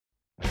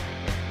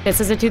This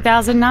is a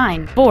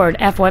 2009 Ford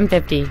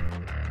F-150.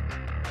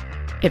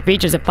 It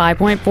features a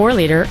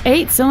 5.4-liter,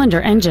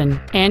 8-cylinder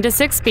engine and a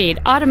 6-speed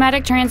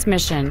automatic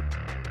transmission.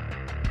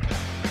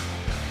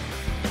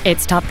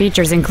 Its top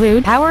features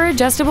include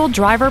power-adjustable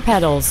driver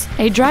pedals,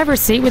 a driver's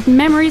seat with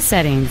memory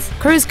settings,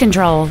 cruise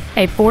control,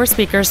 a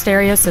 4-speaker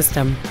stereo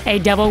system, a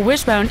double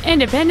wishbone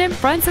independent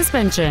front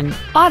suspension,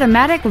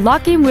 automatic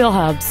locking wheel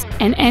hubs,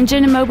 an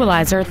engine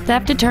immobilizer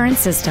theft deterrent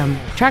system,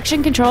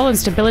 traction control and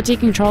stability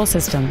control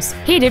systems,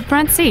 heated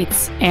front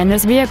seats, and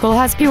this vehicle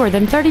has fewer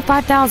than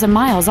 35,000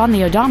 miles on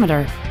the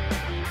odometer.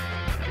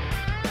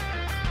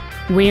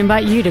 We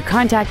invite you to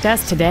contact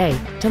us today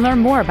to learn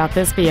more about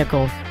this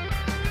vehicle.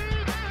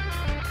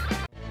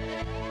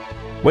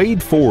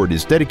 Wade Ford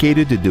is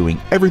dedicated to doing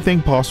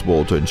everything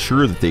possible to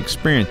ensure that the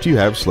experience you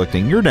have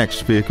selecting your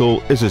next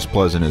vehicle is as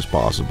pleasant as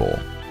possible.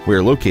 We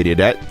are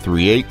located at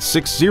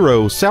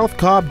 3860 South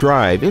Cobb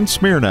Drive in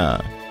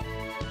Smyrna.